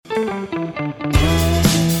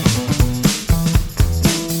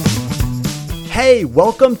Hey,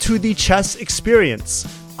 welcome to the Chess Experience.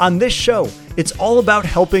 On this show, it's all about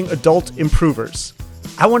helping adult improvers.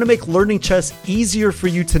 I want to make learning chess easier for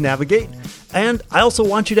you to navigate, and I also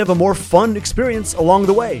want you to have a more fun experience along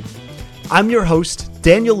the way. I'm your host,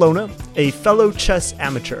 Daniel Lona, a fellow chess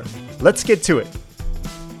amateur. Let's get to it.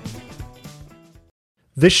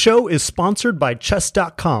 This show is sponsored by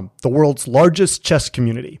Chess.com, the world's largest chess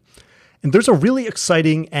community. And there's a really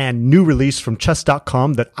exciting and new release from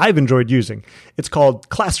Chess.com that I've enjoyed using. It's called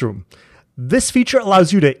Classroom. This feature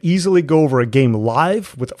allows you to easily go over a game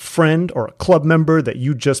live with a friend or a club member that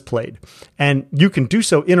you just played. And you can do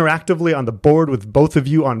so interactively on the board with both of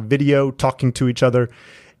you on video, talking to each other.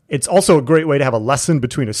 It's also a great way to have a lesson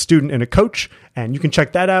between a student and a coach, and you can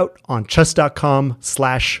check that out on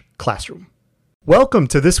chess.com/classroom. Welcome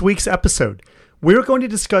to this week's episode. We're going to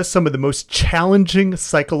discuss some of the most challenging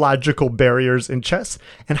psychological barriers in chess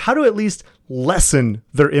and how to at least lessen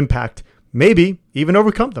their impact, maybe even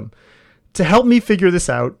overcome them. To help me figure this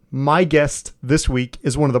out, my guest this week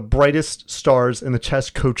is one of the brightest stars in the chess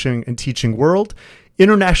coaching and teaching world,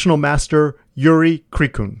 international master Yuriy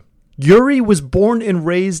Krykun. Yuriy was born and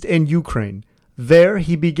raised in Ukraine. There,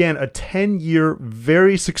 he began a 10-year,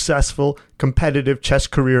 very successful competitive chess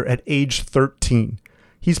career at age 13.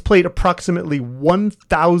 He's played approximately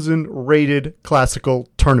 1,000 rated classical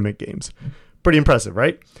tournament games. Pretty impressive,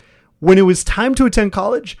 right? When it was time to attend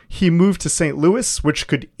college, he moved to St. Louis, which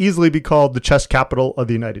could easily be called the chess capital of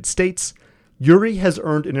the United States. Yuriy has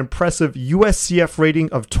earned an impressive USCF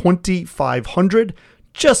rating of 2,500,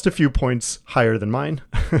 just a few points higher than mine,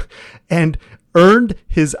 and earned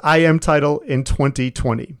his IM title in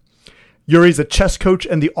 2020. Yuriy's a chess coach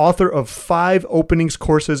and the author of 5 openings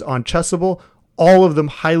courses on Chessable, all of them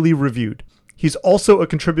highly reviewed. He's also a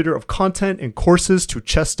contributor of content and courses to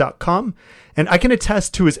chess.com, and I can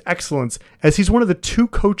attest to his excellence as he's one of the 2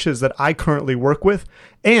 coaches that I currently work with,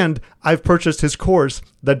 and I've purchased his course,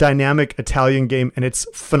 The Dynamic Italian Game, and it's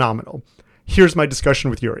phenomenal. Here's my discussion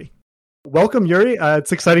with Yuriy. Welcome, Yuriy.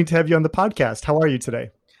 It's exciting to have you on the podcast. How are you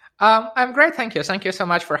today? I'm great, thank you. Thank you so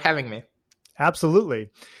much for having me. Absolutely.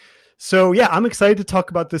 So yeah, I'm excited to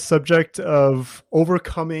talk about this subject of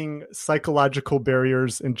overcoming psychological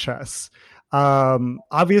barriers in chess.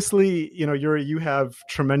 Obviously, Yuriy, you have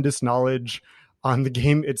tremendous knowledge on the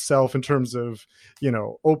game itself in terms of,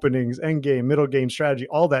 openings, endgame, middle game strategy,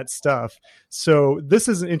 all that stuff. So this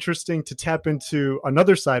is interesting to tap into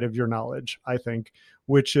another side of your knowledge, I think,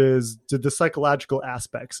 which is the psychological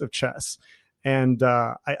aspects of chess. And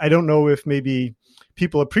I don't know if maybe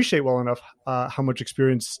people appreciate well enough how much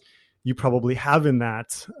experience you probably have in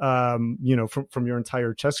that, from your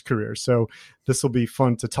entire chess career. So this will be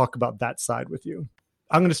fun to talk about that side with you.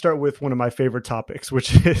 I'm going to start with one of my favorite topics,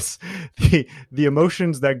 which is the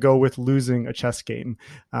emotions that go with losing a chess game.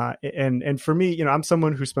 And for me, I'm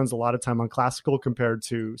someone who spends a lot of time on classical compared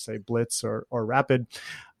to, say, blitz or rapid.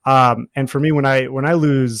 And for me, when I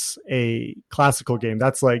lose a classical game,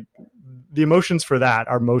 that's like the emotions for that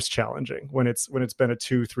are most challenging when it's been a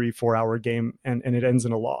 2, 3, 4 hour game and it ends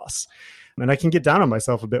in a loss. And I can get down on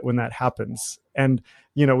myself a bit when that happens. And,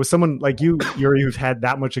 with someone like you, Yuriy, who's had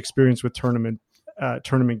that much experience with tournament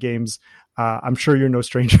games, I'm sure you're no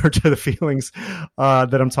stranger to the feelings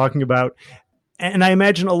that I'm talking about. And I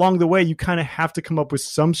imagine along the way, you kind of have to come up with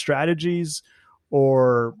some strategies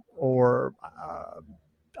or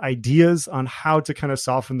ideas on how to kind of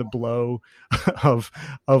soften the blow of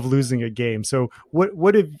losing a game. So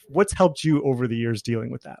what's helped you over the years dealing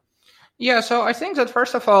with that? Yeah, so I think that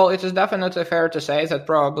first of all, it is definitely fair to say that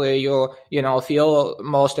probably you feel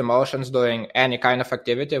most emotions doing any kind of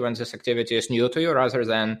activity when this activity is new to you rather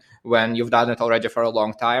than when you've done it already for a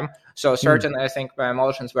long time. So certainly I think my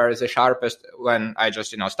emotions were the sharpest when I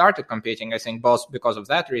just, started competing. I think both because of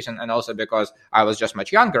that reason and also because I was just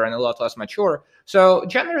much younger and a lot less mature. So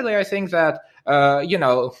generally, I think that,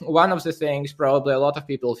 one of the things probably a lot of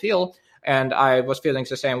people feel, and I was feeling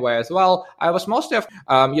the same way as well. I was mostly,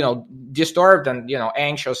 disturbed and,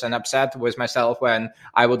 anxious and upset with myself when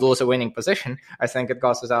I would lose a winning position. I think it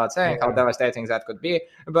goes without saying how devastating that could be.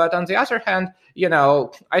 But on the other hand,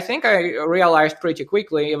 I think I realized pretty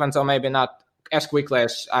quickly, even though maybe not as quickly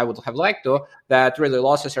as I would have liked to, that really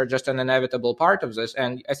losses are just an inevitable part of this.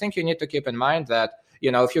 And I think you need to keep in mind that,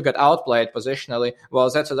 if you get outplayed positionally, well,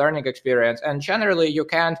 that's a learning experience. And generally you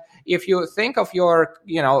can't, if you think of your,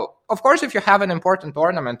 of course, if you have an important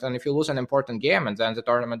tournament and if you lose an important game and then the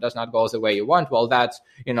tournament does not go the way you want, well, that's,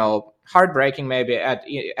 heartbreaking maybe at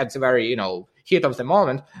the very, heat of the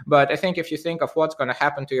moment. But I think if you think of what's going to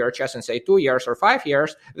happen to your chess in, say, 2 years or 5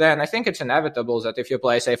 years, then I think it's inevitable that if you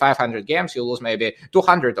play, say, 500 games, you lose maybe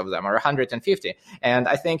 200 of them or 150. And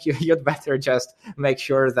I think you'd better just make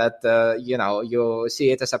sure that, you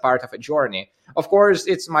see it as a part of a journey. Of course,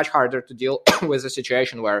 it's much harder to deal with a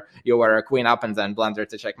situation where you were a queen up and then blundered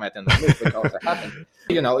to checkmate in the move, which also happened.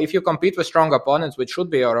 If you compete with strong opponents, which should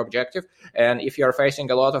be your objective, and if you're facing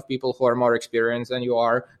a lot of people who are more experienced than you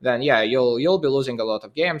are, then yeah, you'll be losing a lot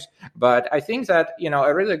of games. But I think that,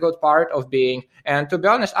 a really good part of being, and to be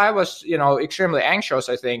honest, I was, extremely anxious,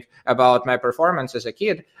 I think, about my performance as a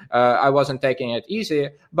kid. I wasn't taking it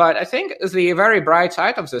easy. But I think the very bright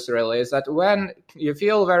side of this really is that when you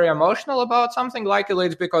feel very emotional about something, likely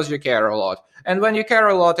it's because you care a lot. And when you care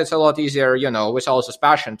a lot, it's a lot easier, with all this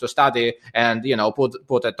passion to study and,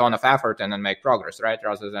 put a ton of effort in and make progress, right?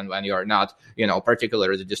 Rather than when you're not,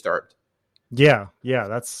 particularly disturbed. Yeah,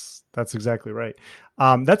 that's exactly right.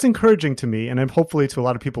 That's encouraging to me, and I'm hopefully to a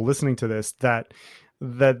lot of people listening to this that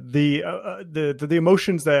the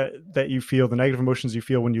emotions that you feel, the negative emotions you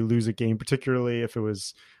feel when you lose a game, particularly if it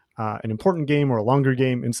was an important game or a longer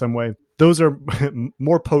game in some way, those are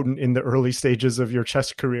more potent in the early stages of your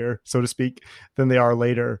chess career, so to speak, than they are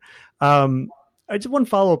later. I just want to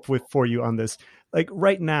follow up for you on this. Like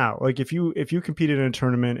right now, like if you competed in a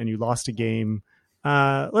tournament and you lost a game,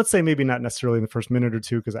 let's say maybe not necessarily in the first minute or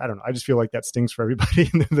two, because I don't know, I just feel like that stings for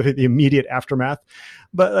everybody in the immediate aftermath.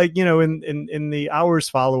 But like, in the hours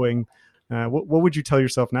following, what would you tell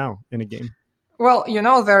yourself now in a game? Well,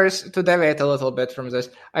 there's, to deviate a little bit from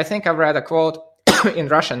this, I think I've read a quote in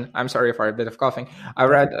Russian. I'm sorry for a bit of coughing. I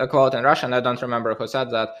read a quote in Russian. I don't remember who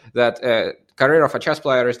said that career of a chess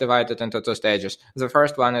player is divided into 2 stages. The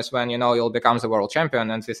first one is when, you'll become the world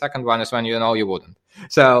champion. And the second one is when, you wouldn't.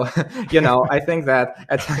 So, I think that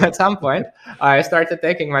at some point I started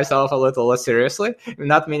taking myself a little less seriously,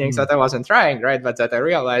 not meaning that I wasn't trying, right? But that I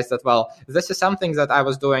realized that, well, this is something that I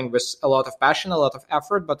was doing with a lot of passion, a lot of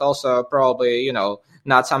effort, but also probably,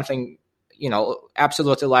 not something,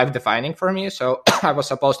 absolutely life defining for me. So I was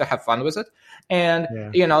supposed to have fun with it. And,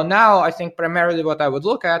 now I think primarily what I would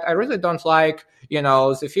look at, I really don't like,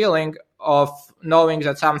 the feeling of knowing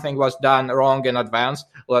that something was done wrong in advance.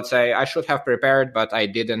 Let's say I should have prepared, but I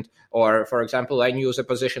didn't. Or, for example, I knew the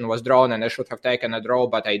position was drawn and I should have taken a draw,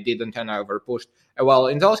 but I didn't and I overpushed. Well,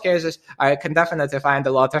 in those cases, I can definitely find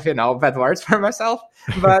a lot of, bad words for myself.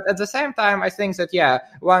 But at the same time, I think that,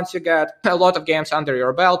 once you get a lot of games under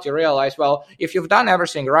your belt, you realize, well, if you've done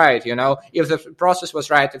everything right, if the process was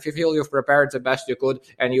right, if you feel you've prepared the best you could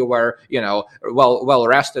and you were, well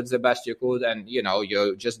rested the best you could and,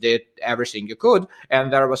 you just did everything you could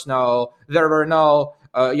and there were no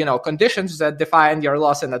conditions that define your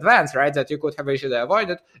loss in advance, right, that you could have easily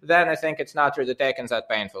avoided, then I think it's not really taken that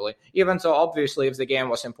painfully. Even so, obviously, if the game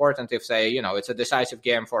was important, if, say, it's a decisive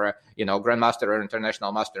game for a, Grandmaster or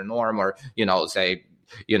International Master norm, or, say,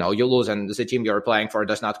 you lose and the team you're playing for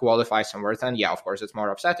does not qualify somewhere, then, of course, it's more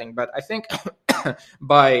upsetting. But I think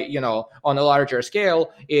by, on a larger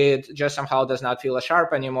scale, it just somehow does not feel as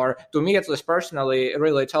sharp anymore. To me, at least personally,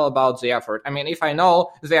 really it's all about the effort. I mean, if I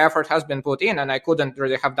know the effort has been put in and I couldn't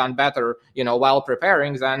really have done better, while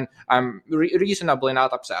preparing, then I'm reasonably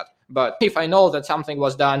not upset. But if I know that something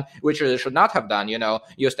was done which really should not have done,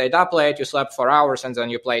 you stayed up late, you slept 4 hours, and then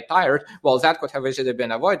you played tired, well, that could have easily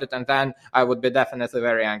been avoided, and then I would be definitely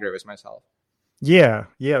very angry with myself. Yeah,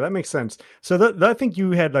 that makes sense. So I think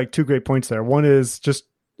you had like 2 great points there. One is just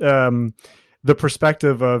the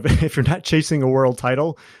perspective of if you're not chasing a world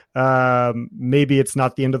title, maybe it's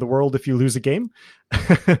not the end of the world if you lose a game.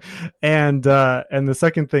 And the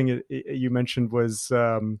second thing you mentioned was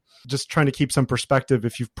just trying to keep some perspective.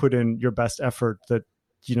 If you've put in your best effort, that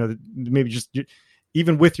maybe just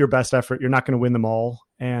even with your best effort, you're not going to win them all,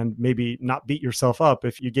 and maybe not beat yourself up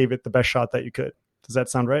if you gave it the best shot that you could. Does that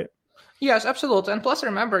sound right? Yes, absolutely. And plus,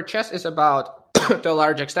 remember, chess is about, to a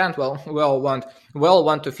large extent, we'll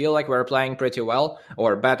want to feel like we're playing pretty well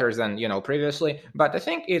or better than, previously. But I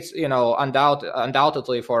think it's,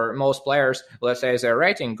 undoubtedly for most players, let's say their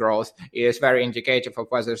rating growth is very indicative of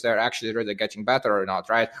whether they're actually really getting better or not,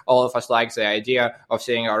 right? All of us like the idea of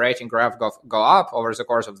seeing our rating graph go up over the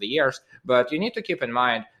course of the years. But you need to keep in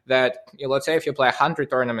mind that, let's say if you play 100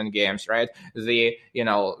 tournament games, right, the,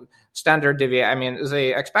 standard deviation,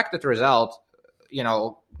 the expected result,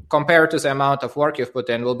 compared to the amount of work you've put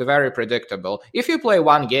in will be very predictable. If you play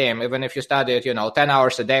one game, even if you study it, 10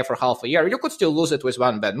 hours a day for half a year, you could still lose it with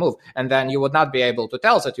one bad move. And then you would not be able to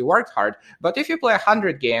tell that you worked hard. But if you play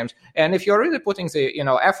 100 games, and if you're really putting the,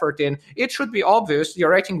 effort in, it should be obvious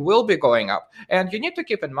your rating will be going up. And you need to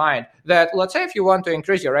keep in mind that, let's say if you want to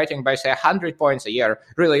increase your rating by, say, 100 points a year,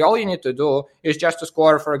 really all you need to do is just to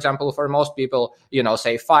score, for example, for most people,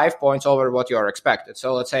 say 5 points over what you're expected.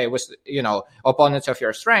 So let's say with, opponents of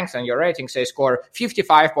your strength and your rating, say, score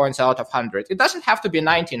 55 points out of 100. It doesn't have to be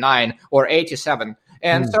 99 or 87.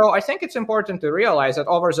 And so I think it's important to realize that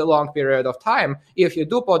over the long period of time, if you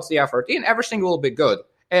do put the effort in, everything will be good.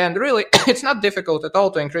 And really, it's not difficult at all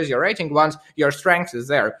to increase your rating once your strength is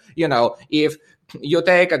there. If you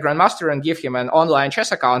take a grandmaster and give him an online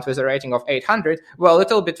chess account with a rating of 800, well,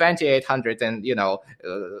 it'll be 2,800 in,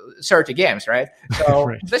 30 games, right? So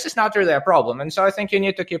Right. This is not really a problem. And so I think you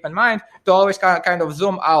need to keep in mind to always kind of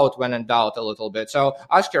zoom out when in doubt a little bit. So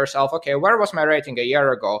ask yourself, okay, where was my rating a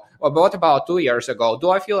year ago? Or what about 2 years ago? Do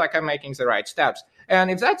I feel like I'm making the right steps? And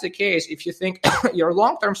if that's the case, if you think your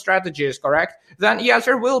long-term strategy is correct, then yes,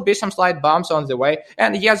 there will be some slight bumps on the way.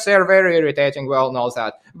 And yes, they're very irritating. We all know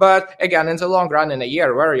that. But again, in the long run, in a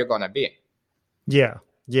year, where are you going to be? Yeah.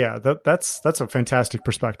 That's a fantastic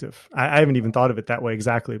perspective. I haven't even thought of it that way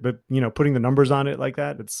exactly, but putting the numbers on it like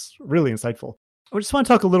that, it's really insightful. I just want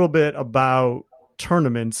to talk a little bit about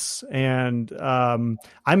tournaments, and I'm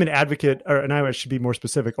an advocate, and I should be more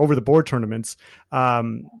specific, over the board tournaments.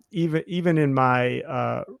 Even in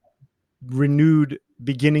my renewed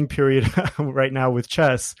beginning period right now with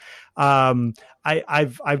chess,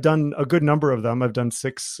 I've done a good number of them. I've done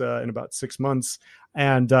 6 in about 6 months,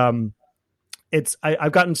 and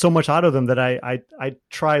I've gotten so much out of them that I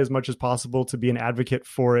try as much as possible to be an advocate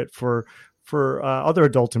for it for other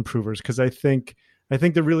adult improvers, because I think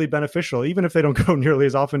they're really beneficial. Even if they don't go nearly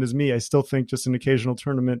as often as me, I still think just an occasional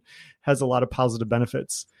tournament has a lot of positive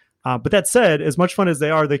benefits. But that said, as much fun as they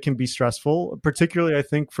are, they can be stressful, particularly I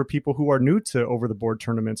think for people who are new to over the board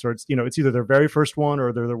tournaments, or it's either their very first one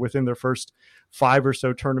or they're within their first 5 or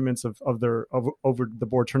so tournaments of over the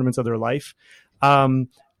board tournaments of their life.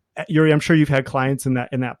 Yuriy, I'm sure you've had clients in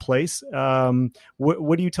that place.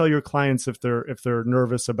 What do you tell your clients if they're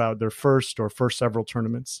nervous about their first several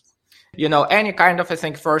tournaments? Any kind of, I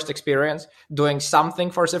think, first experience doing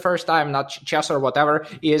something for the first time, not chess or whatever,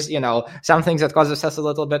 is, something that causes us a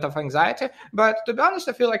little bit of anxiety. But to be honest,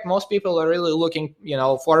 I feel like most people are really looking,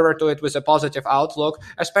 forward to it with a positive outlook,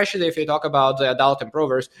 especially if you talk about the adult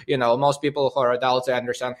improvers. Most people who are adults, they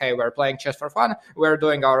understand, hey, we're playing chess for fun. We're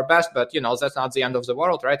doing our best, but, that's not the end of the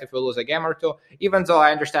world, right? If we lose a game or two, even though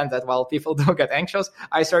I understand that, well, people do get anxious.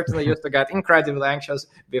 I certainly used to get incredibly anxious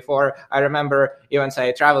before. I remember even,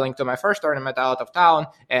 say, traveling to my first tournament out of town,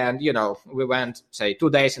 and we went, say, 2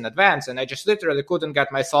 days in advance, and I just literally couldn't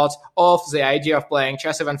get my thoughts off the idea of playing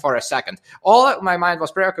chess even for a second. All my mind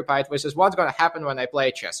was preoccupied with is what's going to happen when I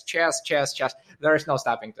play chess. There is no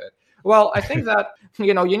stopping to it. Well, I think that,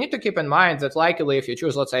 you need to keep in mind that likely if you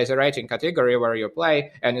choose, let's say, the rating category where you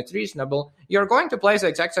play and it's reasonable, you're going to play the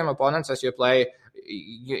exact same opponents as you play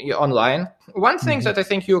online. One thing that I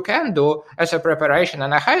think you can do as a preparation,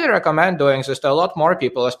 and I highly recommend doing this to a lot more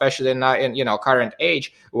people, especially in current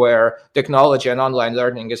age where technology and online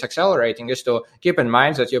learning is accelerating, is to keep in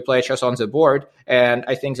mind that you play chess on the board. And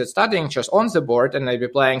I think that studying chess on the board and maybe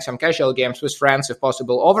playing some casual games with friends, if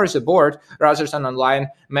possible, over the board rather than online,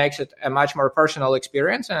 makes it a much more personal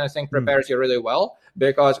experience, and I think prepares you really well.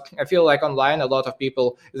 Because I feel like online, a lot of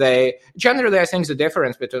people, I think the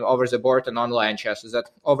difference between over the board and online chess is that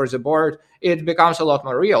over the board, it becomes a lot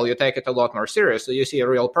more real. You take it a lot more seriously. You see a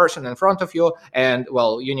real person in front of you, and,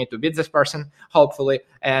 well, you need to beat this person, hopefully.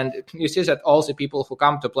 And you see that all the people who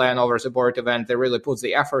come to play an over the board event, they really put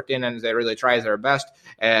the effort in and they really try their best.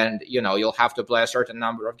 And, you'll have to play a certain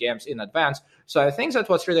number of games in advance. So I think that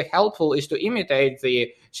what's really helpful is to imitate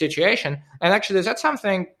the situation. And actually, that's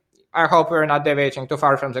something, I hope we're not deviating too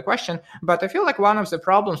far from the question, but I feel like one of the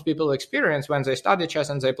problems people experience when they study chess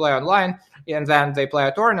and they play online and then they play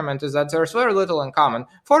a tournament is that there's very little in common.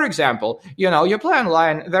 For example, you play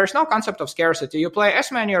online, there's no concept of scarcity. You play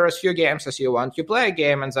as many or as few games as you want. You play a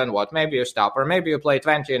game and then what? Maybe you stop, or maybe you play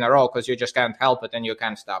 20 in a row because you just can't help it and you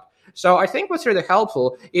can't stop. So I think what's really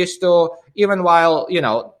helpful is to, even while,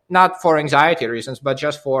 not for anxiety reasons, but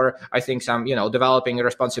just for, I think, some, developing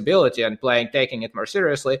responsibility and taking it more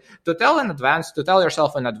seriously, to tell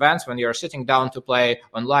yourself in advance when you're sitting down to play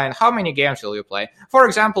online, how many games will you play? For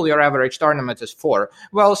example, your average tournament is 4.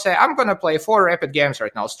 Well, say, I'm going to play 4 rapid games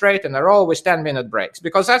right now, straight in a row with 10-minute breaks,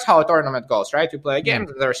 because that's how a tournament goes, right? You play a game,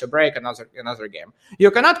 then there's a break, another game.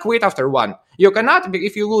 You cannot quit after 1. You cannot,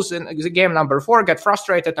 if you lose in the game number 4, get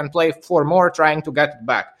frustrated and play 4 more trying to get it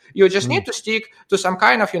back. You just need to stick to some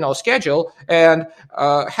kind of, schedule and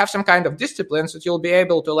have some kind of discipline so that you'll be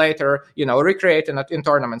able to later, recreate in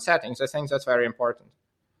tournament settings. I think that's very important.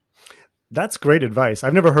 That's great advice.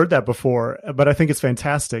 I've never heard that before, but I think it's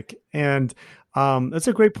fantastic. And that's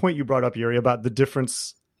a great point you brought up, Yuriy, about the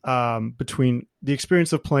difference between the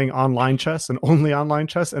experience of playing online chess and only online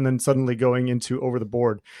chess, and then suddenly going into over the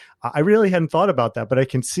board. I really hadn't thought about that, but I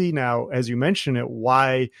can see now, as you mention it,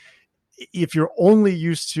 why, if you're only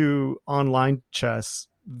used to online chess,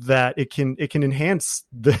 that it can enhance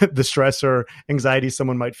the stress or anxiety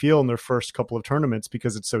someone might feel in their first couple of tournaments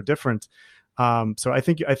because it's so different. So I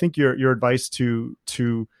think your advice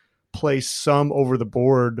to play some over the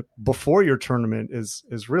board before your tournament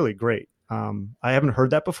is really great. I haven't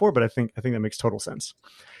heard that before, but I think that makes total sense.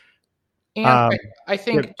 And I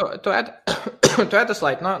think to add to add a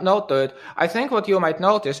slight note to it, I think what you might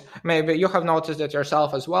notice, maybe you have noticed it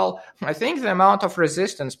yourself as well, I think the amount of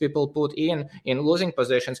resistance people put in losing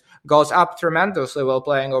positions goes up tremendously while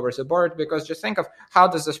playing over the board, because just think of how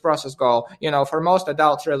does this process go. For most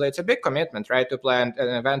adults, really, it's a big commitment, right, to plan an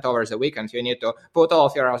event over the weekend. You need to put all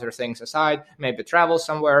of your other things aside, maybe travel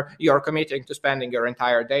somewhere, you're committing to spending your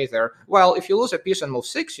entire day there. Well, if you lose a piece on move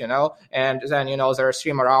 6, and then, there are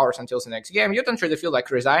 3 more hours until the next game, you don't really feel like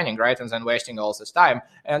resigning, right, and then wasting all this time.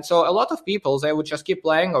 And so a lot of people, they would just keep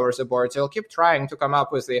playing over the board. They'll keep trying to come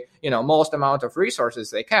up with the most amount of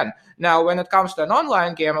resources they can. Now, when it comes to an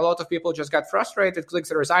online game, a lot of people just get frustrated, click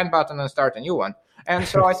the resign button, and start a new one. And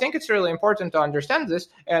so I think it's really important to understand this.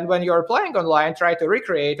 And when you're playing online, try to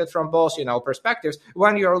recreate it from both, perspectives.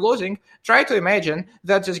 When you're losing, try to imagine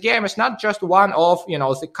that this game is not just one of,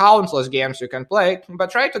 the countless games you can play,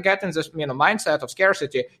 but try to get in this, mindset of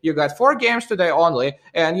scarcity. You got 4 games today only,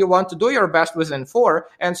 and you want to do your best within 4.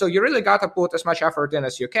 And so you really got to put as much effort in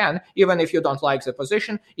as you can, even if you don't like the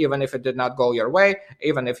position, even if it did not go your way,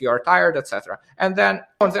 even if you're tired, etc. And then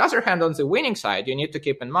on the other hand, on the winning side, you need to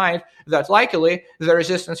keep in mind that likely the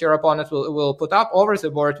resistance your opponent will put up over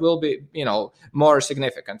the board will be, more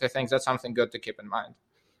significant. I think that's something good to keep in mind.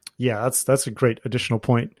 Yeah, that's a great additional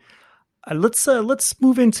point. Let's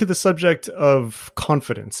move into the subject of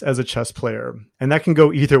confidence as a chess player, and that can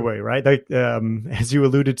go either way, right? As you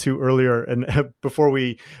alluded to earlier, and before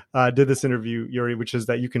we did this interview, Yuriy, which is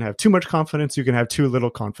that you can have too much confidence, you can have too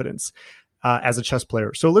little confidence as a chess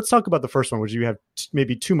player. So let's talk about the first one, which you have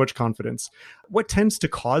maybe too much confidence. What tends to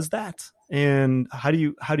cause that, and how do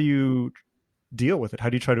you deal with it? How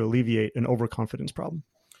do you try to alleviate an overconfidence problem?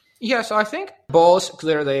 Yeah, so I think both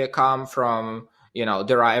clearly come from,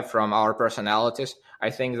 derive from our personalities.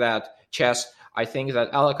 I think that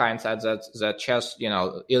Alekhine said that chess,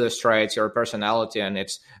 illustrates your personality and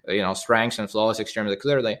its, strengths and flaws extremely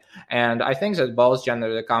clearly. And I think that both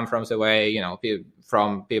generally come from the way,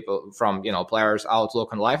 from players'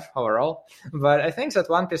 outlook on life overall. But I think that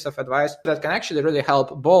one piece of advice that can actually really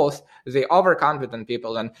help both the overconfident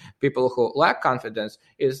people and people who lack confidence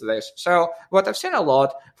is this. So what I've seen a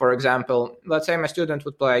lot, for example, let's say my student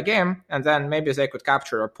would play a game and then maybe they could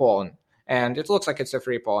capture a pawn, and it looks like it's a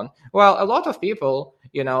free pawn. Well, a lot of people,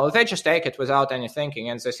 they just take it without any thinking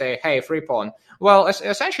and they say, hey, free pawn. Well,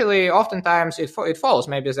 essentially, oftentimes it falls.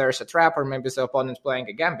 Maybe there's a trap, or maybe the opponent's playing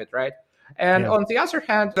a gambit, right? And on the other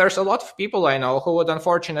hand, there's a lot of people I know who would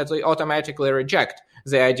unfortunately automatically reject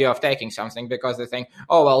the idea of taking something because they think,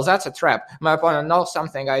 oh, well, that's a trap. My opponent knows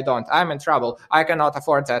something I don't. I'm in trouble. I cannot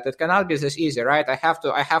afford that. It cannot be this easy, right? I have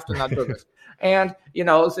to not do this. And,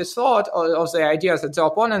 this thought of the idea that the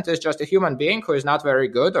opponent is just a human being who is not very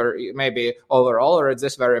good, or maybe overall, or at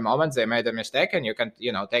this very moment, they made a mistake and you can,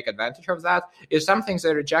 take advantage of that, is something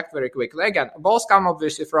they reject very quickly. Again, both come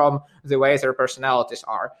obviously from the way their personalities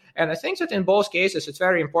are. And I think that in both cases, it's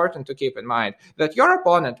very important to keep in mind that your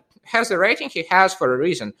opponent has the rating he has for a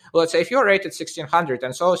reason. Let's say if you're rated 1600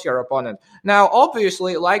 and so is your opponent. Now,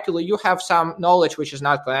 obviously, likely you have some knowledge which is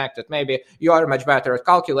not connected. Maybe you are much better at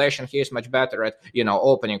calculation, he is much better at,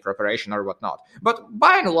 opening preparation or whatnot. But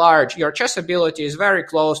by and large, your chess ability is very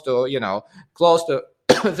close to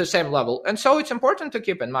the same level. And so it's important to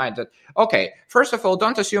keep in mind that, okay, first of all,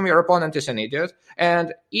 don't assume your opponent is an idiot.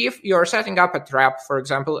 And if you're setting up a trap, for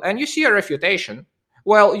example, and you see a refutation,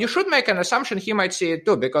 well, you should make an assumption he might see it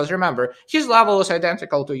too, because remember, his level is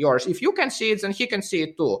identical to yours. If you can see it, then he can see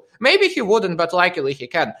it too. Maybe he wouldn't, but likely he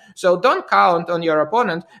can. So don't count on your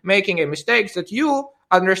opponent making a mistake that you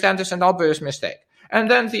understand is an obvious mistake. And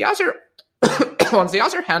then the other on the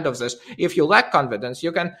other hand of this, if you lack confidence,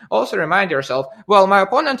 you can also remind yourself, well, my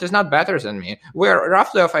opponent is not better than me. We're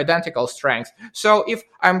roughly of identical strength. So if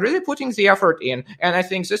I'm really putting the effort in, and I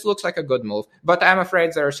think this looks like a good move, but I'm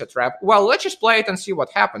afraid there's a trap, well, let's just play it and see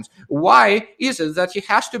what happens. Why is it that he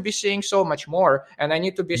has to be seeing so much more and I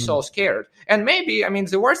need to be so scared? And maybe, I mean,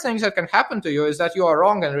 the worst things that can happen to you is that you are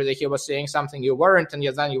wrong and really he was seeing something you weren't, and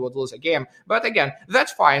then you would lose a game. But again,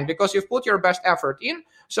 that's fine because you've put your best effort in.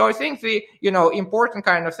 So I think the, important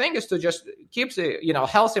kind of thing is to just keep the,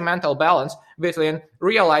 healthy mental balance between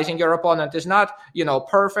realizing your opponent is not,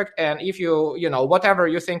 perfect. And if you, whatever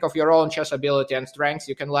you think of your own chess ability and strengths,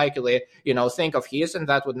 you can likely, think of his, and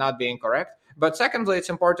that would not be incorrect. But secondly, it's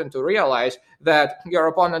important to realize that your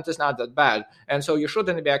opponent is not that bad. And so you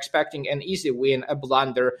shouldn't be expecting an easy win, a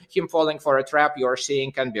blunder, him falling for a trap you're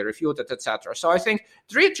seeing can be refuted, etc. So I think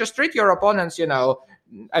treat your opponent's,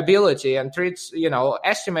 ability and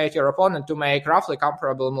estimate your opponent to make roughly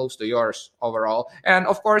comparable moves to yours overall. And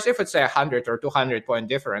of course, if it's a 100 or 200 point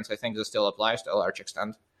difference, I think this still applies to a large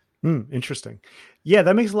extent. Interesting. Yeah,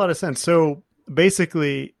 that makes a lot of sense. So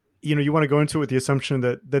basically, you want to go into it with the assumption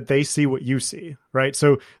that they see what you see, right?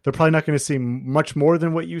 So they're probably not going to see much more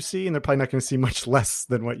than what you see, and they're probably not going to see much less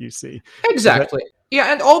than what you see. Exactly.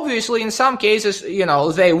 Yeah, and obviously in some cases,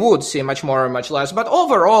 they would see much more or much less. But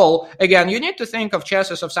overall, again, you need to think of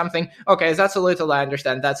chess as of something, okay, that's a little, I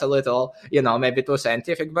understand, that's a little, maybe too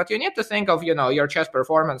scientific, but you need to think of, your chess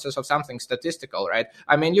performances of something statistical, right?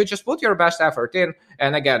 I mean, you just put your best effort in,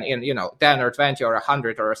 and again, in, 10 or 20 or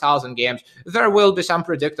 100 or 1,000 games, there will be some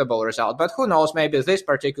predictable result. But who knows, maybe this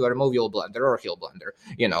particular move you'll blunder or he'll blunder,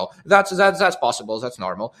 that's possible, that's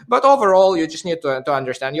normal. But overall, you just need to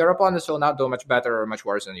understand your opponents will not do much better or much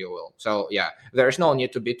worse than you will. So yeah, there's no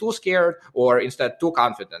need to be too scared or instead too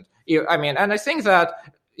confident. And I think that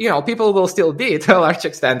people will still be to a large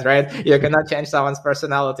extent, right? You cannot change someone's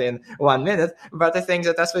personality in 1 minute. But I think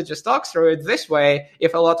that as we just talked through it this way,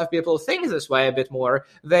 if a lot of people think this way a bit more,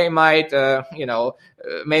 they might,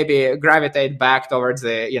 maybe gravitate back towards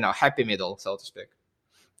the, happy middle, so to speak.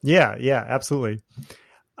 Yeah, absolutely.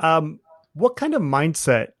 What kind of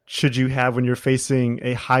mindset should you have when you're facing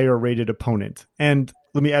a higher rated opponent? And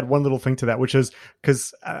let me add one little thing to that, which is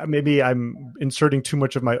because maybe I'm inserting too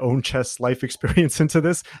much of my own chess life experience into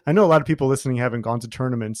this. I know a lot of people listening haven't gone to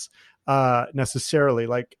tournaments necessarily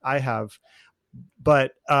like I have.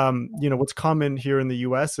 But, what's common here in the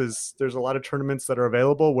US is there's a lot of tournaments that are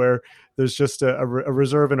available where there's just a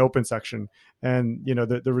reserve and open section. And,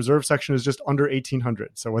 the reserve section is just under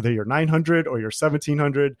 1,800. So whether you're 900 or you're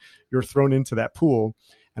 1,700, you're thrown into that pool.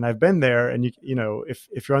 And I've been there, and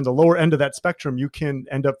if you're on the lower end of that spectrum, you can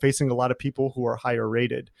end up facing a lot of people who are higher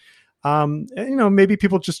rated. And, maybe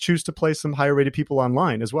people just choose to play some higher rated people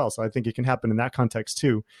online as well. So I think it can happen in that context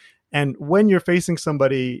too. And when you're facing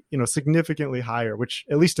somebody, significantly higher, which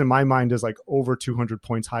at least in my mind is like over 200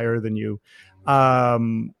 points higher than you,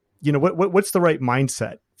 what's the right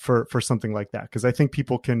mindset for something like that? Because I think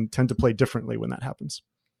people can tend to play differently when that happens.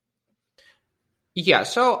 Yeah,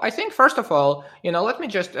 so I think first of all, let me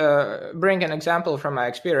just bring an example from my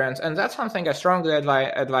experience, and that's something I strongly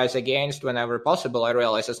advise against whenever possible. I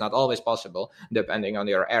realize it's not always possible, depending on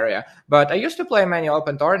your area. But I used to play many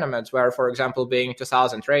open tournaments where, for example, being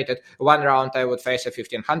 2,000 rated, one round I would face a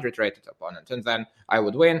 1,500 rated opponent, and then I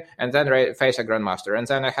would win, and then face a grandmaster, and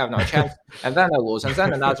then I have no chance, and then I lose, and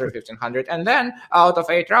then another 1,500, and then out of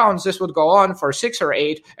 8 rounds, this would go on for 6 or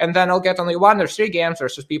 8, and then I'll get only 1 or 3 games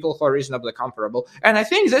versus people who are reasonably comparable. And I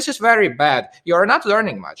think this is very bad. You're not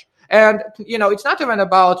learning much. And, it's not even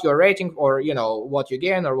about your rating or, what you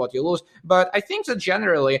gain or what you lose. But I think that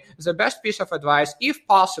generally the best piece of advice, if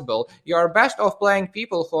possible, you're best off playing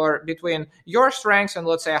people who are between your strengths and,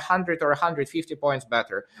 let's say, 100 or 150 points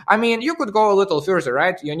better. I mean, you could go a little further,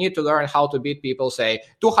 right? You need to learn how to beat people, say,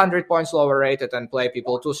 200 points lower rated and play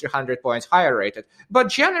people 200-300 points higher rated. But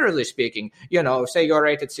generally speaking, say you're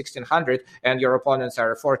rated 1,600 and your opponents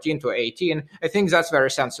are 14 to 18, I think that's very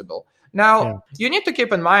sensible. Now, You need to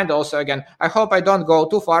keep in mind also, again, I hope I don't go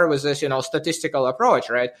too far with this, statistical approach,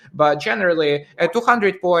 right? But generally, a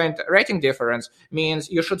 200-point rating difference means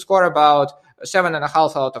you should score about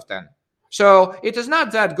 7.5 out of 10. So it is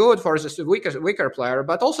not that good for the weaker player,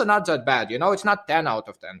 but also not that bad. It's not 10 out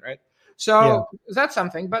of 10, right? So that's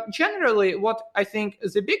something. But generally, what I think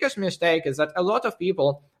is the biggest mistake is that a lot of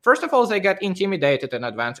people, first of all, they get intimidated in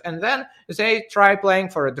advance, and then they try playing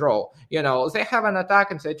for a draw. They have an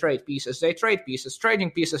attack and they trade pieces. They trade pieces.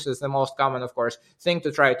 Trading pieces is the most common, of course, thing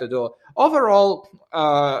to try to do. Overall,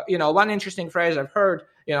 one interesting phrase I've heard,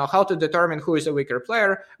 how to determine who is a weaker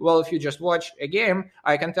player. Well, if you just watch a game,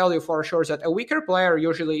 I can tell you for sure that a weaker player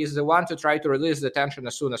usually is the one to try to release the tension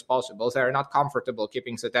as soon as possible. They're not comfortable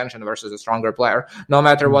keeping the tension versus a stronger player, no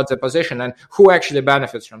matter what the position and who actually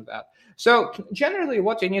benefits from that. So generally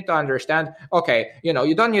what you need to understand, okay, you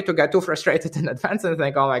don't need to get too frustrated in advance and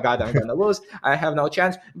think, oh my God, I'm going to lose. I have no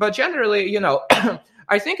chance. But generally,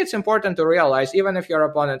 I think it's important to realize, even if your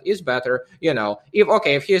opponent is better,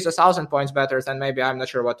 if he's 1,000 points better, then maybe I'm not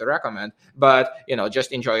sure what to recommend, but,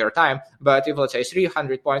 just enjoy your time. But if, let's say,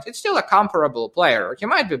 300 points, it's still a comparable player. He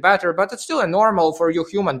might be better, but it's still a normal for you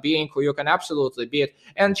human being who you can absolutely beat.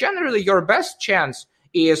 And generally, your best chance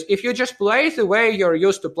is if you just play the way you're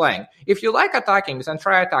used to playing. If you like attacking, then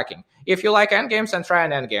try attacking. If you like endgames, then try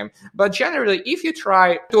an endgame. But generally, if you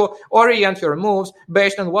try to orient your moves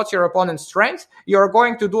based on what's your opponent's strength, you're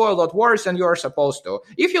going to do a lot worse than you're supposed to.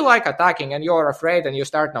 If you like attacking and you're afraid and you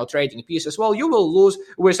start now trading pieces, well, you will lose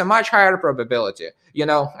with a much higher probability,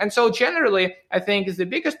 And so generally, I think the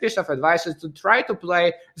biggest piece of advice is to try to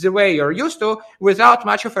play the way you're used to without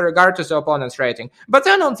much of a regard to the opponent's rating. But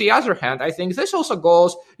then on the other hand, I think this also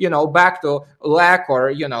goes, back to lack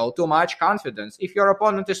or, too much confidence. If your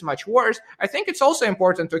opponent is much worse, I think it's also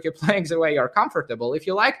important to keep playing the way you're comfortable. If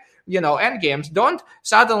you like, end games, don't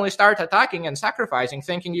suddenly start attacking and sacrificing,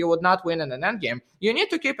 thinking you would not win in an end game. You need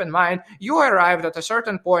to keep in mind you arrived at a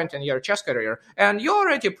certain point in your chess career, and you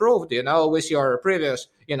already proved, with your previous,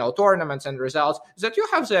 tournaments and results that you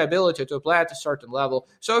have the ability to play at a certain level.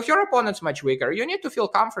 So if your opponent's much weaker, you need to feel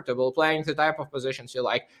comfortable playing the type of positions you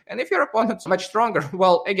like. And if your opponent's much stronger,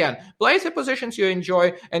 well, again, play the positions you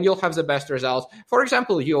enjoy and you'll have the best results. For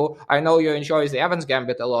example, I know you enjoy the Evans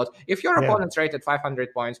Gambit a lot. If your opponent's rated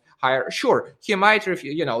 500 points higher, sure, he might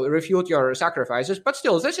refute your sacrifices, but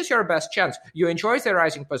still, this is your best chance. You enjoy the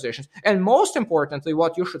rising positions. And most importantly,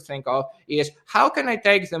 what you should think of is, how can I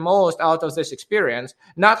take the most out of this experience?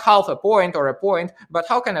 Not half a point or a point, but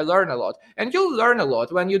how can I learn a lot? And you'll learn a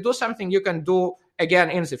lot when you do something you can do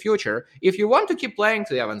again in the future. If you want to keep playing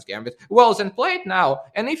the Evans Gambit, well, then play it now.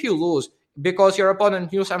 And if you lose because your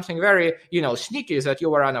opponent knew something very, sneaky that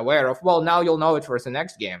you were unaware of, well, now you'll know it for the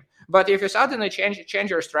next game. But if you suddenly change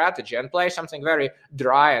your strategy and play something very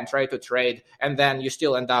dry and try to trade, and then you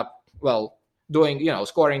still end up, well, doing,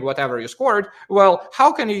 scoring whatever you scored, well,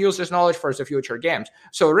 how can you use this knowledge for the future games?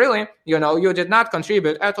 So really, you did not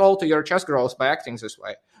contribute at all to your chess growth by acting this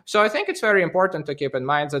way. So I think it's very important to keep in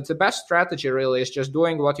mind that the best strategy really is just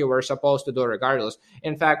doing what you were supposed to do regardless.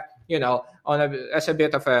 In fact, as a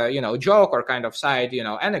bit of a, joke or kind of side,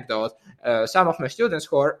 anecdote, some of my students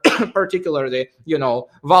who are particularly,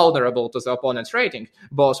 vulnerable to the opponent's rating,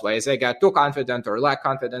 both ways, they get too confident or lack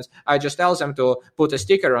confidence, I just tell them to put a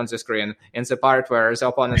sticker on the screen in the part where the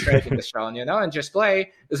opponent's rating is shown, and just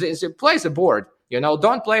play the board.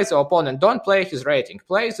 Don't play the opponent, don't play his rating,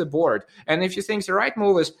 play the board. And if you think the right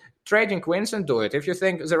move is trading queens, and do it. If you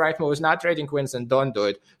think the right move is not trading queens, then don't do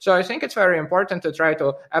it. So I think it's very important to try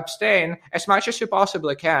to abstain as much as you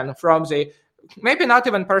possibly can from the, maybe not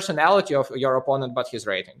even personality of your opponent, but his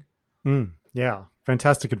rating. Yeah,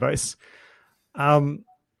 fantastic advice.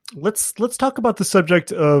 Let's talk about the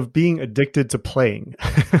subject of being addicted to playing.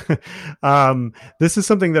 This is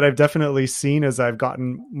something that I've definitely seen as I've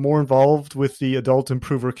gotten more involved with the adult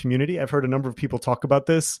improver community. I've heard a number of people talk about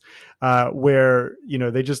this, where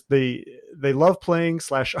they love playing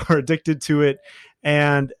 / are addicted to it,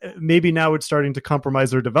 and maybe now it's starting to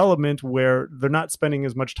compromise their development, where they're not spending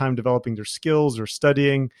as much time developing their skills or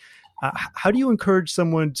studying. How do you encourage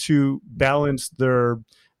someone to balance their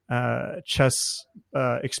chess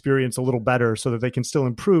experience a little better so that they can still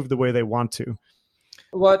improve the way they want to?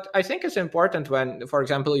 What I think is important when, for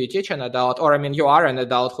example, you teach an adult, or you are an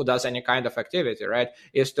adult who does any kind of activity, right,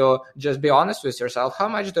 is to just be honest with yourself. How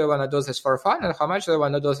much do you want to do this for fun, and how much do you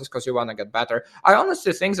want to do this because you want to get better? I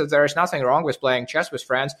honestly think that there is nothing wrong with playing chess with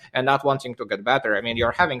friends and not wanting to get better.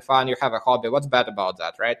 You're having fun, you have a hobby. What's bad about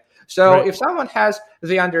that, right? So if someone has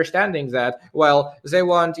the understanding that, well, they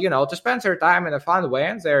want, to spend their time in a fun way,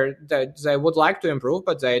 and they would like to improve,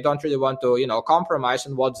 but they don't really want to, compromise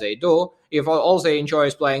in what they do. If all they enjoy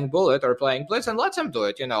is playing Bullet or playing Blitz, and let them do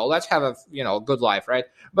it, let's have a, good life, right?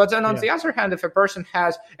 But then on the other hand, if a person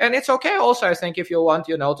has, and it's okay also, I think, if you want,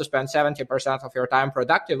 to spend 70% of your time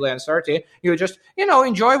productively and 30, you just,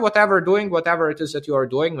 enjoy doing whatever it is that you are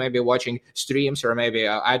doing, maybe watching streams or maybe,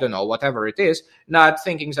 I don't know, whatever it is, not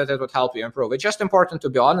thinking that it would help you improve. It's just important to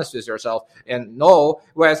be honest with yourself and know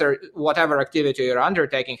whether whatever activity you're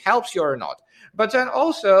undertaking helps you or not. But then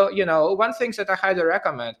also, one thing that I highly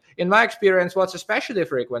recommend, in my experience, what's especially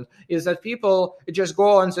frequent is that people just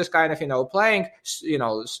go on this kind of, playing,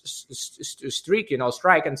 streak,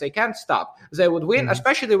 strike, and they can't stop. They would win,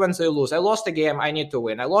 especially when they lose. I lost a game, I need to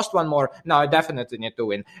win. I lost one more, now I definitely need to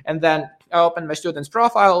win. And then I open my student's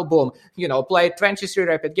profile, boom, played 23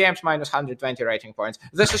 rapid games, minus 120 rating points.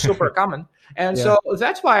 This is super common. And so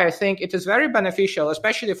that's why I think it is very beneficial,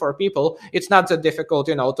 especially for people. It's not that difficult,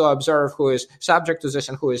 to observe who is subject to this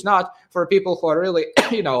and who is not. For people who are really,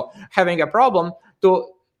 having a problem, to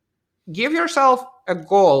give yourself a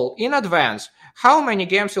goal in advance. How many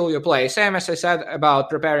games will you play? Same as I said about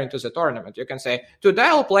preparing to the tournament. You can say, today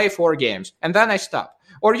I'll play 4 games, and then I stop.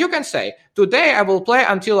 Or you can say, today I will play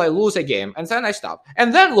until I lose a game, and then I stop.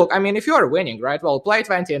 And then look, if you are winning, right, well, play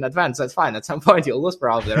 20 in advance, that's fine. At some point you'll lose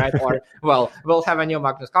probably, right? Or, well, we'll have a new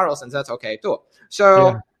Magnus Carlsen, that's okay too.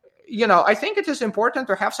 So, I think it is important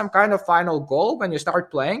to have some kind of final goal when you start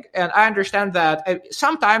playing. And I understand that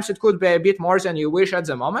sometimes it could be a bit more than you wish at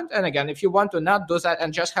the moment. And again, if you want to not do that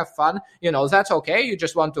and just have fun, that's okay. You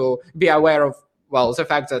just want to be aware of, well, the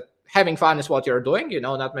fact that having fun is what you're doing,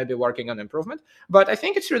 not maybe working on improvement. But I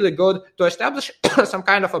think it's really good to establish some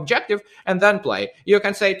kind of objective and then play. You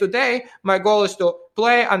can say, today, my goal is to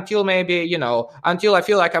play until maybe, until I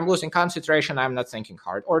feel like I'm losing concentration, I'm not thinking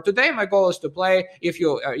hard. Or today, my goal is to play if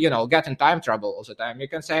you, get in time trouble all the time. You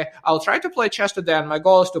can say, I'll try to play chess today, and my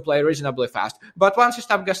goal is to play reasonably fast. But once you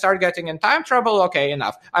start getting in time trouble, okay,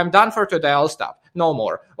 enough. I'm done for today, I'll stop. No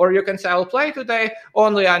more. Or you can say, I'll play today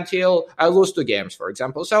only until I lose 2 games, for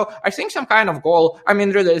example. So I think some kind of goal,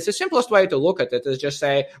 really, it's the simplest way to look at it is just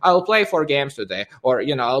say, I'll play 4 games today, or,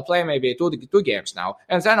 I'll play maybe two games now,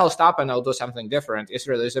 and then I'll stop and I'll do something different. It's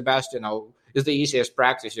really the best, is the easiest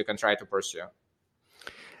practice you can try to pursue.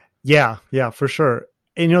 Yeah, for sure.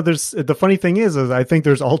 And, there's the funny thing is I think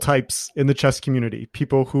there's all types in the chess community.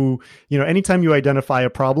 People who, anytime you identify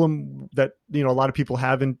a problem that, a lot of people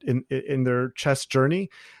have in their chess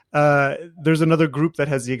journey, there's another group that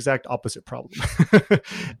has the exact opposite problem.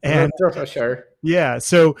 And for sure. Yeah.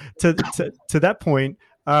 So to that point,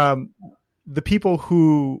 the people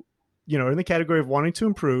who, are in the category of wanting to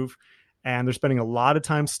improve, and they're spending a lot of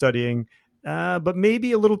time studying, but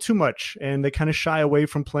maybe a little too much, and they kind of shy away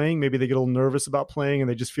from playing. Maybe they get a little nervous about playing, and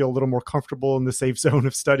they just feel a little more comfortable in the safe zone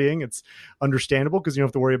of studying. It's understandable because you don't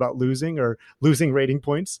have to worry about losing rating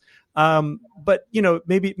points. But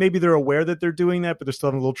maybe they're aware that they're doing that, but they're still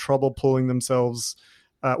having a little trouble pulling themselves.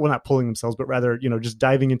 Not pulling themselves, but rather, just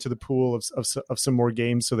diving into the pool of some more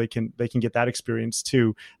games so they can get that experience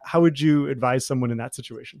too. How would you advise someone in that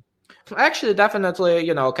situation? Actually, definitely,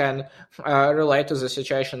 can relate to the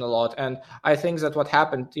situation a lot. And I think that what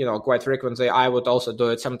happened, quite frequently, I would also do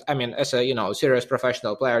it. As a, serious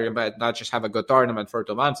professional player, you might not just have a good tournament for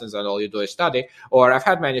 2 months and then all you do is study. Or I've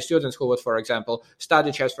had many students who would, for example,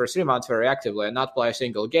 study chess for 3 months very actively and not play a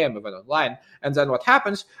single game, even online. And then what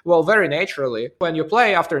happens? Well, very naturally, when you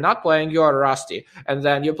play after not playing, you are rusty. And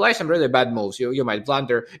then you play some really bad moves. You might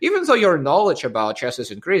blunder. Even though your knowledge about chess is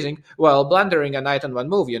increasing, well, blundering a knight on one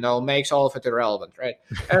move, makes all of it irrelevant, right?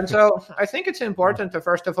 And so I think it's important to,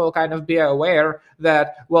 first of all, kind of be aware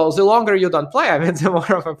that, well, the longer you don't play, the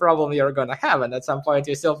more of a problem you're going to have. And at some point,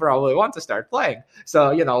 you still probably want to start playing.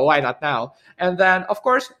 So, why not now? And then, of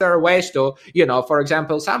course, there are ways to, for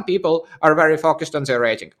example, some people are very focused on their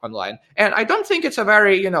rating online. And I don't think it's a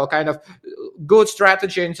very, kind of good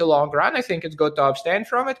strategy in the long run. I think it's good to abstain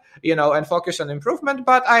from it, and focus on improvement.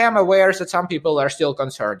 But I am aware that some people are still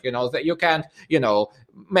concerned, that you can't,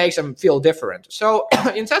 makes them feel different. So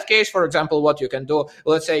in that case, for example, what you can do,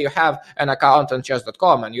 let's say you have an account on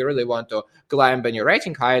chess.com and you really want to climb in your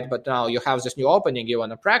rating height, but now you have this new opening you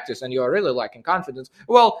want to practice and you are really lacking confidence.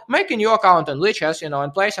 Well, make a new account on Lichess,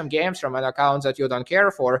 and play some games from an account that you don't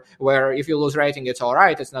care for, where if you lose rating, it's all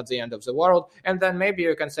right. It's not the end of the world. And then maybe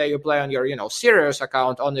you can say you play on your, serious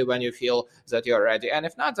account only when you feel that you're ready. And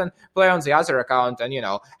if not, then play on the other account and,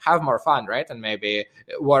 have more fun, right? And maybe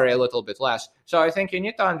worry a little bit less. So I think you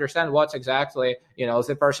need to understand what's exactly,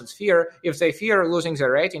 the person's fear. If they fear losing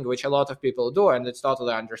their rating, which a lot of people do, and it's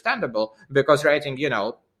totally understandable, because rating,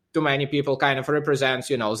 to many people kind of represents,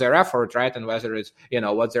 their effort, right? And whether it's,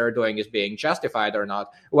 what they're doing is being justified or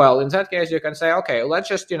not. Well, in that case, you can say, okay, let's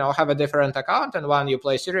just, have a different account, and one you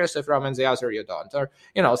play seriously from and the other you don't, or,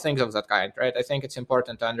 things of that kind, right? I think it's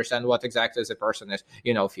important to understand what exactly the person is,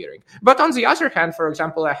 fearing. But on the other hand, for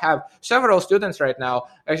example, I have several students right now.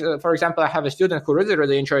 For example, I have a student who really,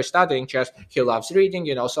 really enjoys studying chess. He loves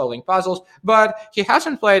reading, solving puzzles, but he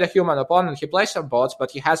hasn't played a human opponent. He plays some bots,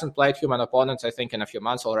 but he hasn't played human opponents, I think, in a few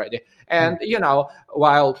months already. And,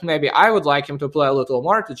 while maybe I would like him to play a little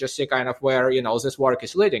more to just see kind of where, this work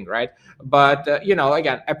is leading, right? But,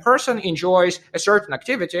 again, a person enjoys a certain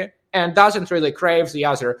activity and doesn't really crave the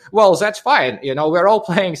other. Well, that's fine. We're all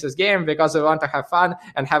playing this game because we want to have fun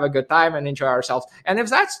and have a good time and enjoy ourselves. And if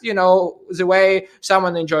that's, the way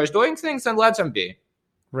someone enjoys doing things, then let them be.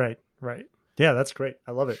 Right. Yeah, that's great.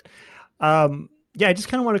 I love it. Yeah, I just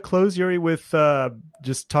kind of want to close, Yuriy, with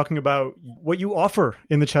just talking about what you offer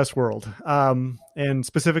in the chess world, and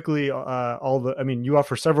specifically you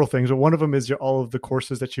offer several things, but one of them is all of the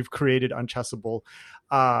courses that you've created on Chessable.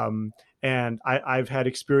 And I've had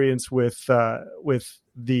experience with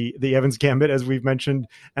the Evans Gambit, as we've mentioned,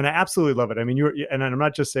 and I absolutely love it. I mean, and I'm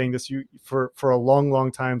not just saying this, for a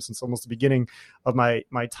long time, since almost the beginning of my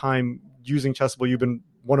time using Chessable, you've been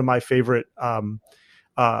one of my favorite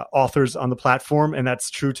authors on the platform, and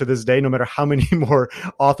that's true to this day. No matter how many more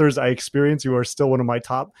authors I experience, you are still one of my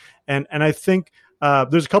top. And I think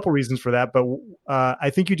there's a couple reasons for that, but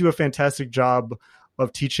I think you do a fantastic job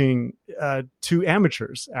of teaching to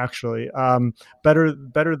amateurs, actually, better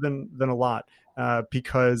than a lot,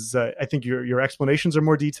 because I think your explanations are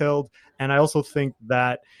more detailed, and I also think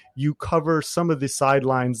that you cover some of the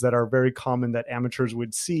sidelines that are very common that amateurs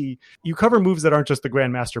would see. You cover moves that aren't just the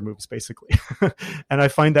grandmaster moves, basically. And I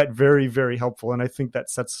find that very, very helpful. And I think that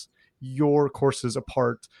sets your courses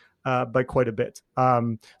apart by quite a bit.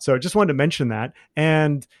 So I just wanted to mention that.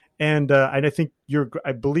 And I think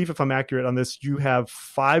I believe, if I'm accurate on this, you have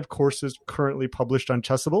 5 courses currently published on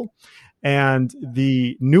Chessable. And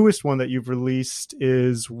the newest one that you've released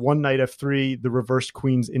is One Knight F3, the Reversed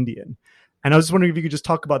Queen's Indian. And I was just wondering if you could just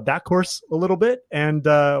talk about that course a little bit and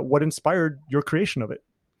what inspired your creation of it.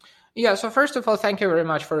 Yeah, so first of all, thank you very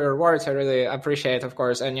much for your words. I really appreciate, of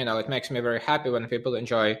course. And, it makes me very happy when people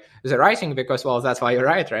enjoy the writing because, well, that's why you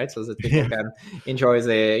write, right? So that people can enjoy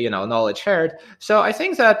the, knowledge shared. So I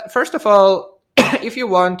think that, first of all, if you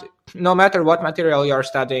want, no matter what material you're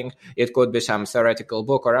studying, it could be some theoretical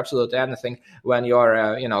book or absolutely anything, when you're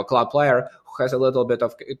a, club player who has a little bit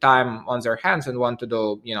of time on their hands and want to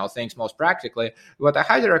do, things most practically, what I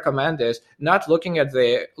highly recommend is not looking at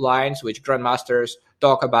the lines which grandmasters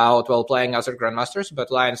talk about while playing other grandmasters,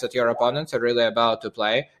 but lines that your opponents are really about to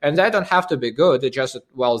play. And they don't have to be good. It just,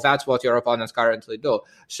 well, that's what your opponents currently do.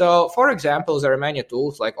 So, for example, there are many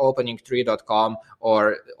tools like opening3.com,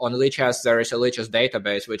 or on Lichess, there is a Lichess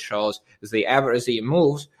database which shows the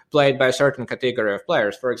moves played by a certain category of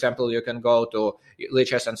players. For example, you can go to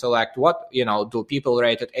Lichess and select what, do people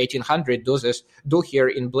rated 1800 do here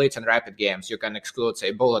in Blitz and Rapid games. You can exclude,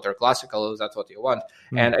 say, Bullet or Classical if that's what you want.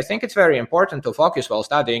 And I think it's very important to focus while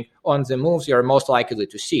studying on the moves you're most likely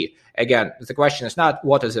to see. Again, the question is not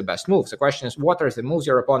what is the best move. The question is what are the moves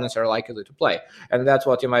your opponents are likely to play. And that's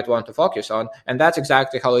what you might want to focus on. And that's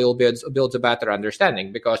exactly how you'll build a better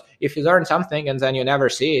understanding. Because if you learn something and then you never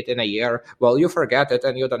see it in a year, well, you forget it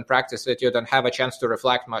and you don't practice it. You don't have a chance to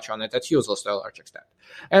reflect much on it. That's useless to a large extent.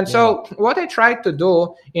 And so what I tried to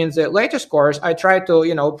do in the latest course, I tried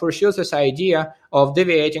to, pursue this idea of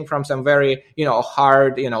deviating from some very,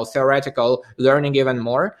 hard, theoretical learning even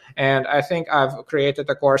more. And I think I've created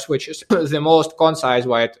a course which is the most concise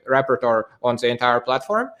wide repertoire on the entire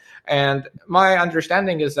platform. And my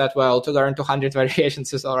understanding is that, well, to learn 200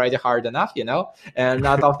 variations is already hard enough, and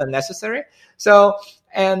not often necessary. So,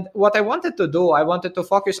 and what I wanted to do, I wanted to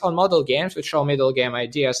focus on model games which show middle game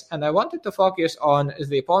ideas, and I wanted to focus on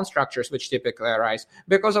the pawn structures which typically arise.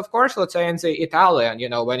 Because, of course, let's say in the Italian,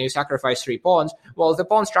 when you sacrifice 3 pawns, well, the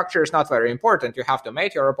pawn structure is not very important. You have to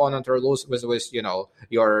mate your opponent or lose with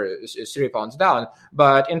your 3 pawns down.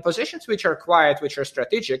 But in positions which are quiet, which are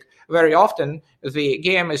strategic, very often the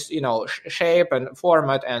game is, shape and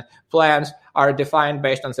format and plans are defined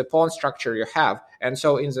based on the pawn structure you have. And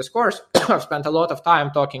so in this course, I've spent a lot of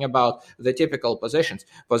time talking about the typical positions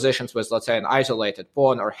with, let's say, an isolated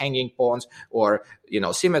pawn or hanging pawns or,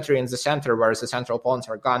 symmetry in the center where the central pawns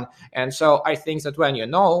are gone. And so I think that when you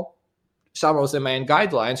know some of the main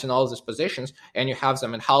guidelines in all these positions and you have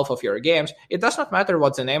them in half of your games, it does not matter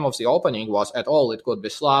what the name of the opening was at all. It could be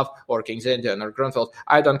Slav or King's Indian or Grunfeld.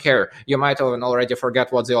 I don't care. You might even already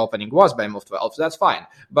forget what the opening was by move 12. That's fine.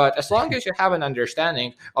 But as long as you have an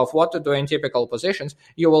understanding of what to do in typical positions,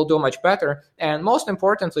 you will do much better. And most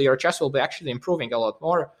importantly, your chess will be actually improving a lot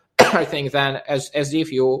more, I think, than as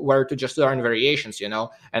if you were to just learn variations,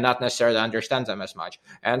 and not necessarily understand them as much.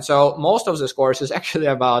 And so most of this course is actually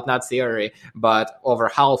about not theory, but over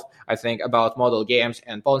half, I think, about model games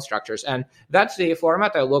and pawn structures. And that's the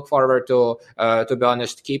format I look forward to be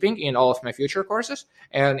honest, keeping in all of my future courses.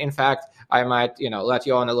 And in fact, I might, let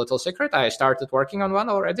you on a little secret. I started working on one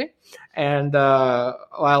already. And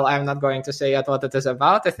while I'm not going to say yet what it is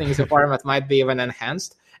about, I think the format might be even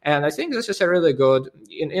enhanced. And I think this is a really good,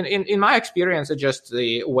 in my experience, it's just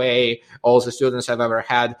the way all the students I've ever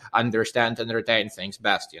had understand and retain things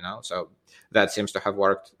best, So that seems to have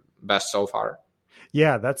worked best so far.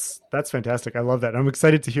 Yeah, that's fantastic. I love that. I'm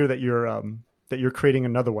excited to hear that you're creating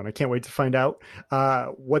another one. I can't wait to find out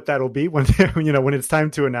what that'll be when when it's time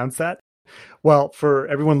to announce that. Well, for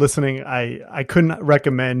everyone listening, I couldn't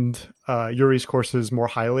recommend Yuriy's courses more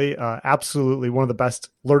highly. Absolutely one of the best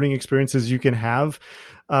learning experiences you can have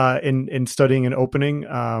in studying and opening.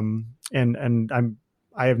 And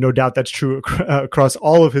I have no doubt that's true across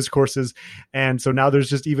all of his courses. And so now there's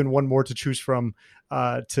just even one more to choose from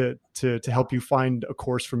to help you find a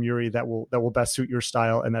course from Yuriy that will best suit your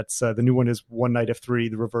style. And that's the new one is One Knight F3,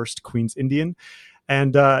 the reversed Queen's Indian.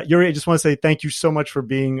 And Yuriy, I just want to say thank you so much for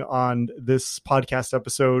being on this podcast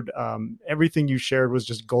episode. Everything you shared was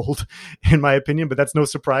just gold, in my opinion, but that's no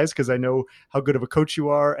surprise because I know how good of a coach you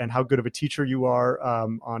are and how good of a teacher you are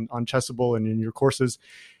on Chessable and in your courses.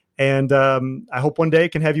 And I hope one day I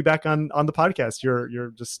can have you back on the podcast.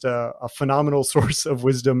 You're just a phenomenal source of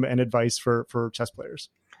wisdom and advice for chess players.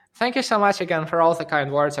 Thank you so much again for all the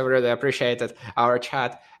kind words. I really appreciated our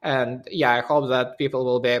chat. And yeah, I hope that people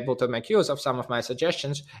will be able to make use of some of my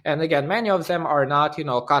suggestions. And again, many of them are not,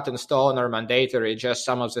 cut in stone or mandatory, just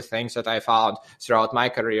some of the things that I found throughout my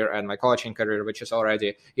career and my coaching career, which is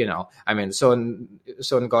already, soon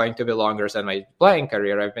going to be longer than my playing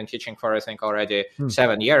career. I've been teaching for, I think, already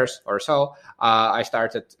 7 years or so. I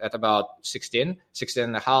started at about 16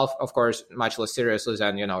 and a half, of course, much less seriously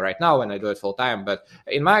than, right now when I do it full time. But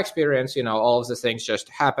in my experience, all of the things just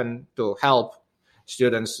happen to help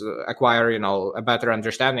students acquire, a better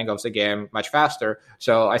understanding of the game much faster.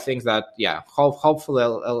 So I think that, hopefully a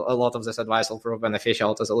lot of this advice will prove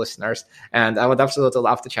beneficial to the listeners. And I would absolutely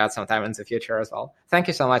love to chat sometime in the future as well. Thank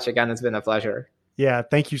you so much again. It's been a pleasure. Yeah,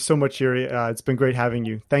 thank you so much, Yuriy. It's been great having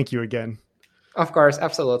you. Thank you again. Of course,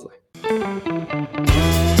 absolutely.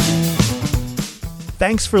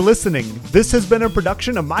 Thanks for listening. This has been a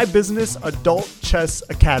production of my business, Adult Chess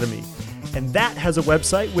Academy. And that has a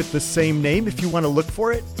website with the same name if you want to look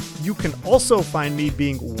for it. You can also find me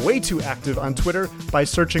being way too active on Twitter by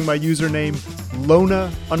searching my username,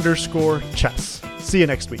 Lona_chess. See you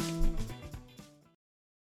next week.